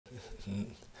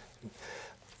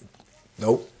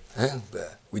No,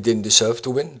 we didn't deserve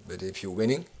to win, but if you're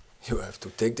winning, you have to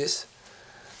take this.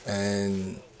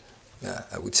 And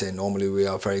I would say normally we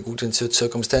are very good in such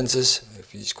circumstances.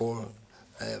 If we score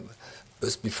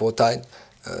just before time,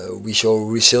 we show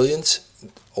resilience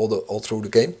all through the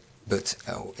game. But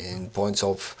in points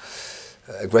of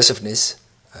aggressiveness,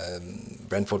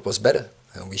 Brentford was better,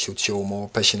 and we should show more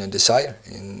passion and desire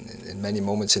in many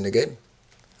moments in the game.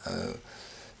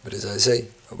 But as I say,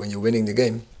 when you're winning the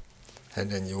game, and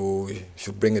then you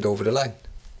should bring it over the line.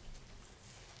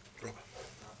 You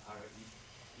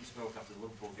spoke after the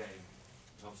Liverpool game.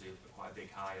 There's obviously quite a big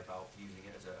high about using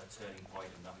it as a turning point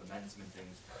and that momentum and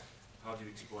things. How do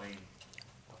you explain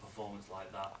a performance like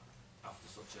that after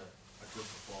such a good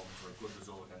performance or a good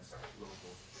result against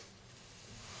Liverpool?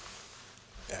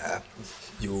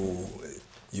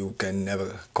 You can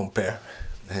never compare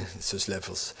such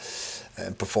levels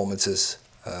and performances.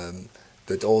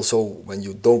 But also, when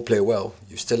you don't play well,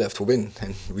 you still have to win,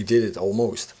 and we did it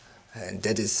almost. And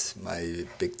that is my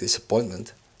big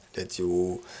disappointment, that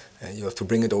you have to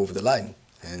bring it over the line.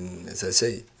 And as I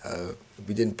say,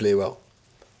 we didn't play well,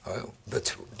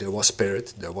 but there was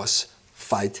spirit, there was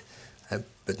fight,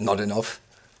 but not enough.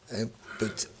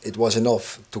 But it was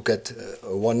enough to get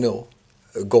a 1-0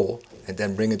 goal and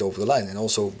then bring it over the line. And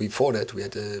also before that, we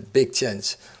had a big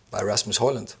chance by Rasmus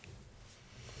Højlund.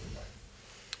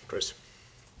 Chris.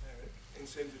 In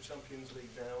terms of Champions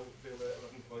League now, Villa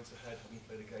 11 points ahead, haven't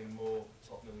played a game more.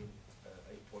 Tottenham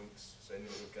 8 points, same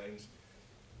number of games.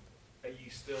 Are you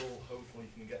still hopeful you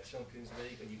can get Champions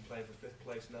League? Are you playing for 5th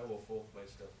place now or 4th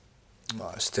place still?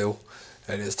 Still,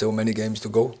 there's still many games to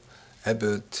go.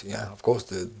 But yeah, of course,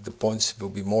 the points will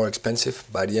be more expensive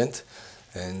by the end,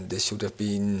 and this should have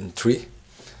been 3.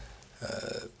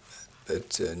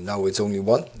 But now it's only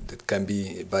 1. That can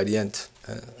be by the end.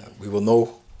 We will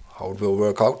know how it will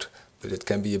work out, but it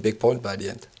can be a big point by the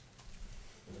end.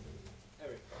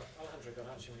 Erik, Alejandro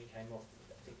Garnacho, when he came off,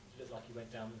 I think it looked like he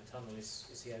went down the tunnel. Is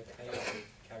he okay? Is he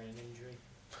carrying an injury?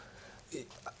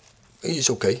 He's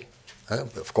okay.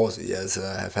 Of course, he has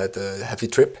have had a heavy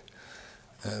trip,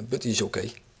 but he's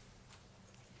okay.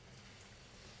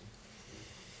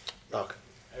 Mark.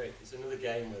 Erik, it's another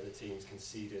game where the team's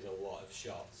conceded a lot of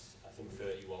shots. I think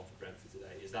 31 for Brentford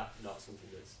today. Is that not something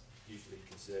that's usually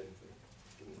concerning for you?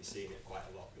 Given you've seen it quite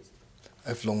a lot recently.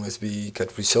 As long as we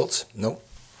get results, no.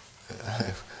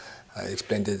 I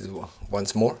explained it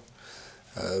once more.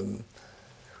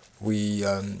 We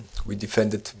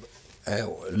defended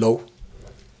low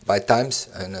by times,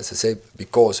 and as I say,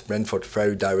 because Brentford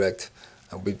very direct,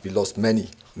 and we lost many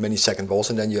second balls,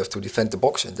 and then you have to defend the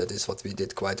box, and that is what we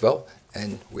did quite well.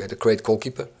 And we had a great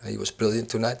goalkeeper. He was brilliant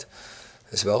tonight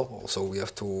as well. Also, we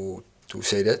have to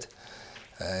say that.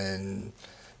 And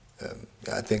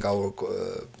I think our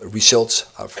results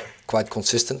are quite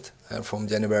consistent from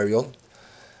January on.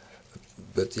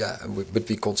 But yeah, but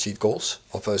we concede goals.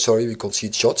 We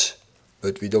concede shots,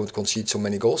 but we don't concede so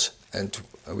many goals. And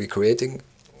we're creating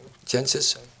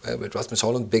chances with Rasmus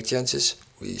Højlund, big chances.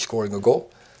 We're scoring a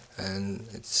goal, and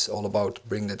it's all about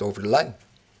bringing that over the line.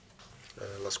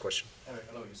 Last question. Erik,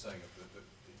 I know what you're saying, that it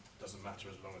doesn't matter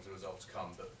as long as the results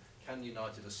come, but can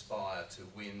United aspire to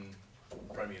win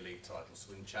Premier League titles,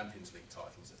 to win Champions League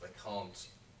titles, if they can't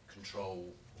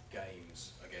control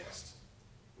games against,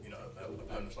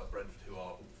 opponents like Brentford who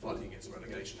are fighting against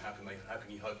relegation? How can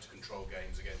you hope to control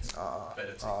games against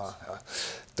better teams?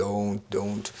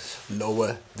 Don't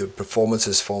lower the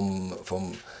performances from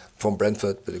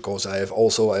Brentford, because I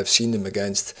have seen them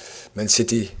against Man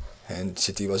City, and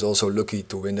City was also lucky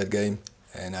to win that game.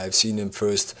 And I've seen them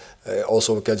first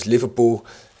also against Liverpool,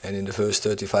 and in the first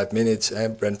 35 minutes,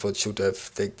 Brentford should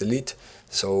have taken the lead.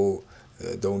 So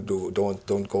don't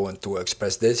go on to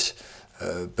express this.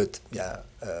 But yeah,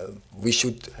 we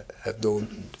should have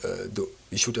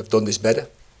done this better.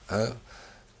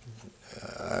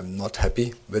 I'm not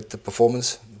happy with the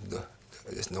performance.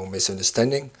 There's no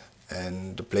misunderstanding,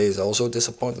 and the players are also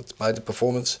disappointed by the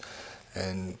performance.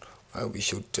 And we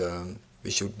should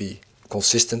be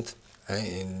consistent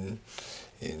in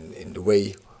the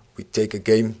way we take a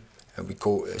game, and we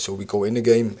go in the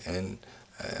game and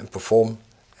perform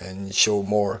and show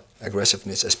more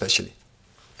aggressiveness, especially.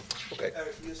 Okay.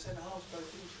 Erik, your centre halves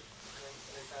both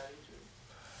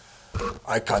injured.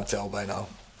 I can't tell by now,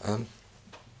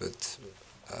 but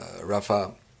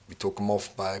Rafa, we took him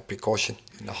off by precaution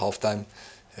in the halftime,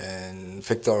 and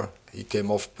Victor, he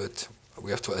came off, but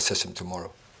we have to assess him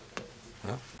tomorrow.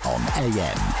 On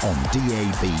AM, on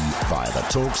DAB, via the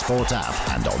talkSPORT app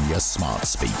and on your smart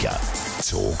speaker.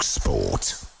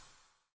 talkSPORT.